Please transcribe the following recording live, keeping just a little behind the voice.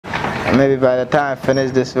Maybe by the time I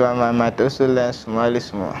finish this one, I might also learn Somali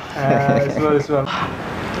small. Small.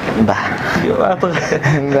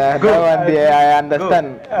 That one there, I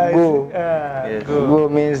understand. Go. Go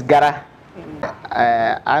means gara.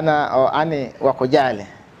 Ana or Ani wakojale.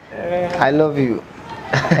 I love you.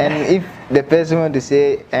 And if the person want to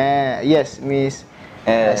say yes means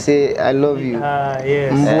say I love you.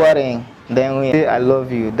 Yes. Mbuaring. Then we say I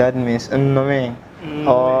love you. That means nome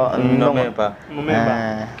or Nomempa.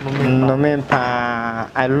 Nomempa.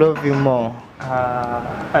 I love you more.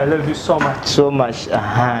 I love you so much. So much.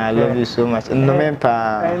 I love you so much.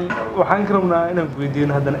 Nomempa. waxaan ka rabnaa inaan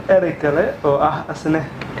weydiino haddana erey kale oo asne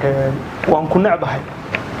waan ku necbahay.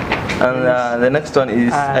 And the next one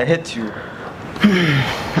is I hate you.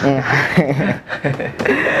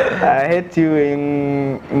 I hate you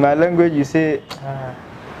in my language. You say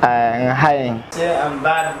hi. Yeah, I'm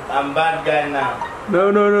bad guy now.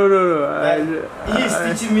 No. He's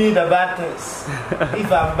teaching me the bad things.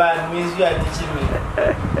 If I'm bad, means you are teaching me.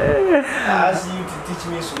 I ask you to teach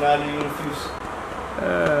me Somali, you refuse.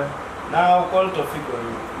 Now call Tofik on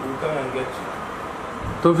you. We'll come and get you.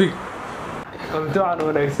 Tofik. Waxaan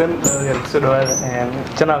wanaagsan soo dhawaada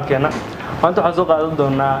channelkeena. Maanta waxaan soo qaadan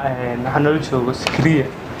doonaa waxaan nala joogo ZAKARIA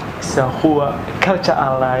ISSAHAQUE culture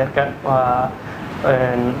Allah yarkan waa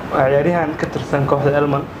ciyaaryahan ka tirsan kooxda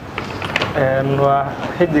Elmi. waa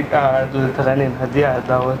xidig aad u taqaaniin haddii aad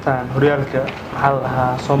daawataan horyaalka maxaa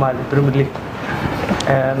lahaa Somali Premier League.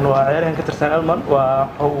 waa ciyaaryahan ka tirsan Elmi waa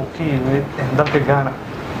uu ka yimid dalka Ghana.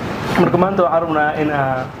 marka maanta waxaan rabnaa in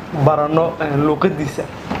aan barano luqadiisa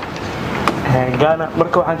Ghana.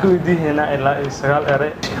 marka waxaan ka weydiinaynaa ilaa 9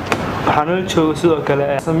 erey. waxaan la joogo sidoo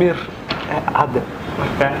kale Samir hadda.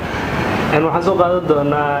 marka waxaan soo qaadan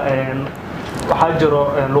doonaa waxaa jiro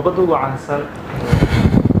luqada ugu caansan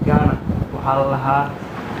Ghana waxaa lahaa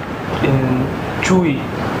Chui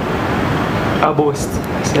Upper West.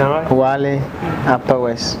 Is that right? Wale Upper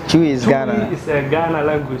West. Chui is Ghana. Chui is a Ghana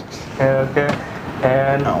language. Okay.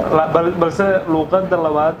 balse luqadda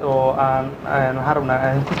labaad oo aan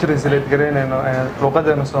harabna ku translate gareynayno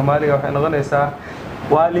luqadda Soomaaliga waxay noqonaysaa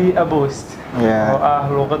Wali Upper West. oo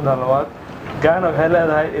luqadda labaad. Ghana waxay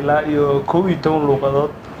leedahay ilaa iyo 12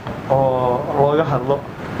 luqadood oo looga hadlo.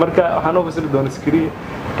 marka waxaan u fasiri doonaa ZAKARIA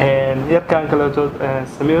yarkan kale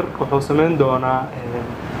Samir wuxuu sameyn doonaa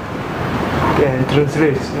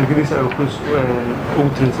translate ingiriisi ugu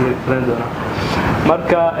translate gareyn doonaa.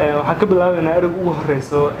 marka waxaan ka bilaabaynaa ereyga ugu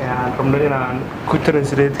horeyso aan rabno inaan ku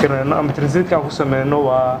translate gareyno ama translate aan ku sameyno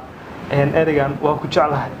waa ereygan waa ku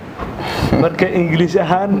jeclahay. marka English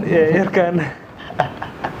ahaan yarkan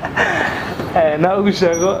na ugu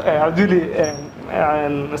sheego Abduli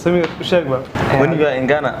Samir sheegba. When you are in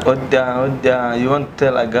Ghana, what you want to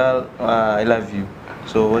tell a girl I love you.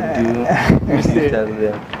 So what do you tell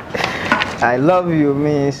them? I love you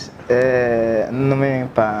means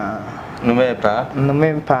Nomempa.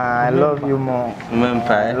 I love you more.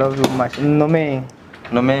 I love you much.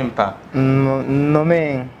 Nomempa.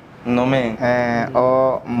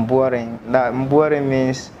 Or Mbuaring. That Mbuaring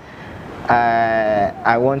means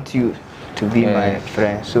I want you to be my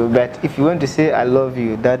friend. So, but if you want to say I love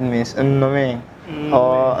you, that means Nomempa.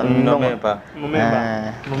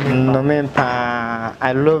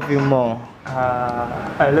 I love you more.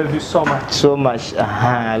 I love you so much. So much.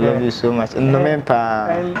 I love you so much. Nomempa.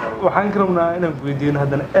 waxaan ka rabnaa inaan weydiino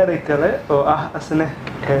haddana erey kale oo asne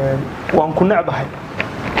waan ku necbahay.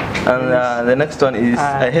 And the next one is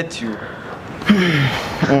I hate you.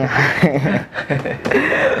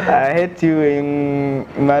 I hate you in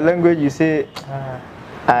my language. You say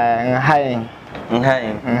hi.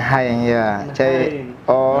 Yeah.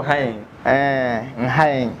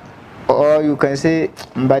 Or you can say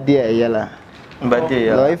Mbadia Yala.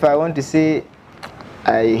 So if I want to say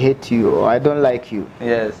I hate you or I don't like you.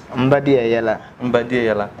 Yes. Mbadia Yala. But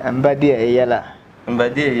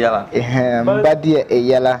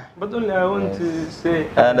only I want to say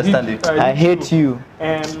I understand you. I hate you.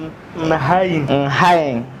 And I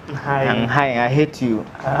hate you.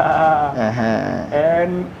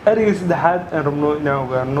 And ereyga saddexaad aan rabno inaan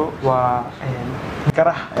ogaano waa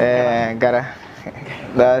Gara.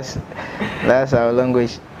 That's our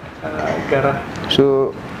language. Gara.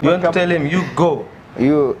 So you want to tell him you go.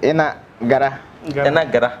 You ina gara.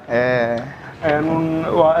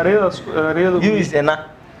 waa ereyadaas You is ena.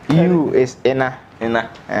 You is ina.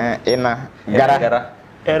 Gara. Gara.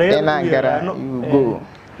 You go.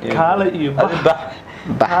 Kaale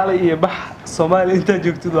iyo bax Somali inta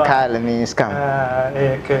joogtid waa Kaale means come.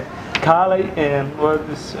 Okay. Kaale and what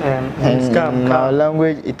is in our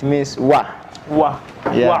language it means wa.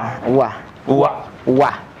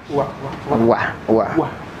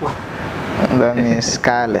 That means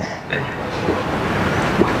Kale.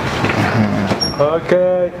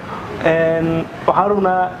 Okay. And waxaan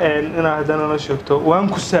rabnaa inaan haddana la sheegto waan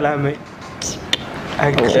ku salaamay.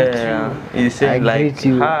 I greet you. You say I like greet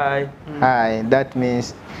you. hi. Hi. That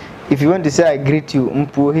means if you want to say I greet you,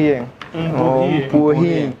 mpuhie.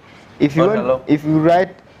 Mpuhie. If you want,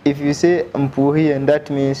 if you say mpuhie, that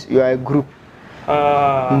means you are a group.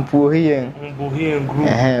 Mpuhie. Mpuhie group.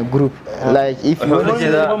 Group. Like if you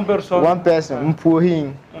one person, mpuhie.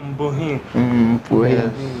 Mpuhie. Mpuhie.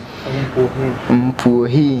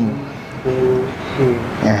 Mpuhie.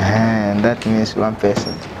 That means one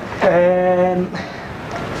person. And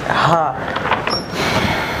ha.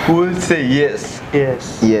 Who will say yes?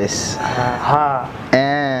 Yes. Yes. Ha.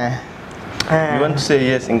 You want to say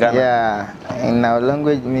yes in Ghana? Yeah. In our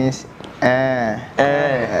language means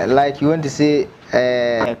like you want to say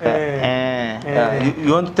You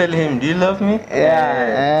want to tell him, do you love me?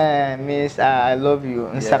 Yeah. Means I love you.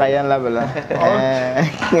 Sakayan labala.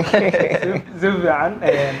 Zubaan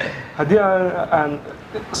haddii aan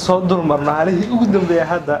soo dulmarno halihii ugu dambeeyay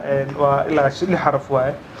hadda waa ilaa 6 xaraf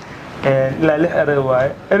waaye ilaa 6 eray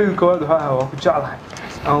waaye ereyga koowaad waxa ah waa ku jeclahay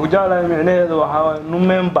aan ku jeclahay micnaheedu waxa waa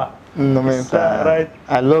numember. Right.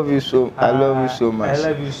 I love you so much. I love you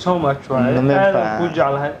so much. Aadaan ku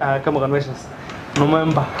jeclahay ka maqan meeshaas.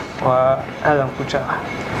 Numember waa aadaan ku jeclahay.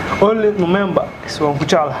 Only numember is waan ku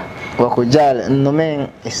jeclahay. Waa ku jeclahay. Numen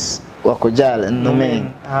is waa ku jeclahay. Numen.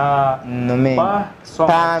 Numen.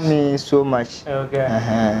 Pa means so much. Okay.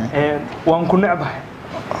 And waan ku necbahay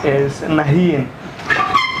is nahiyin.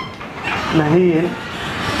 Nahiyin.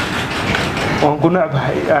 Waan ku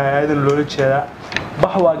necbahay aadan loola jeedaa.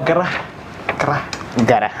 Bah waa garah. Garah.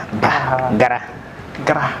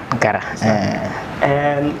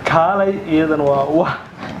 And kaalay iyadana waa wah.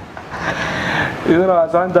 Iyadana waa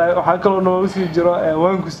saantahay waxaa kaloo noo sii jiro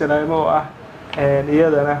waan ku salaamo oo ah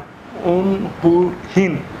iyadana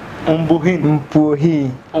umbuhin.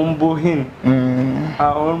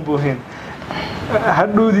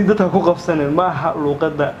 Hadhoodii dadka ku qabsanin ma aha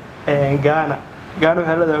luqadda Ghana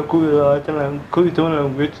waxay leedahay 12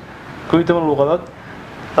 language 12 luqadood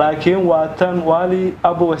laakiin waa tan wali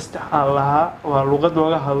Upper West allaha waa luqad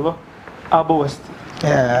looga hadlo Upper West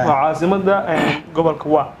waa caasimada gobolka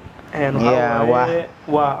waa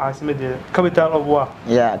caasimadeeda capital of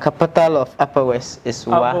capital of Upper West is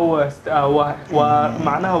Upper West waa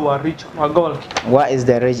macnaha waa region waa gobolka what is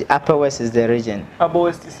the region? Upper West is the region. Upper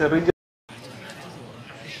West is a region.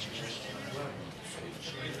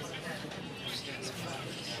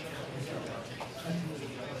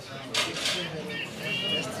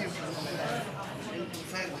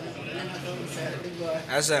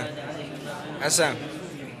 Hassan,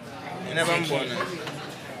 ina ban bona.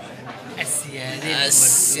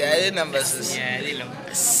 Asiyade numbers.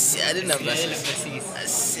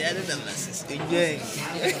 Enjoy.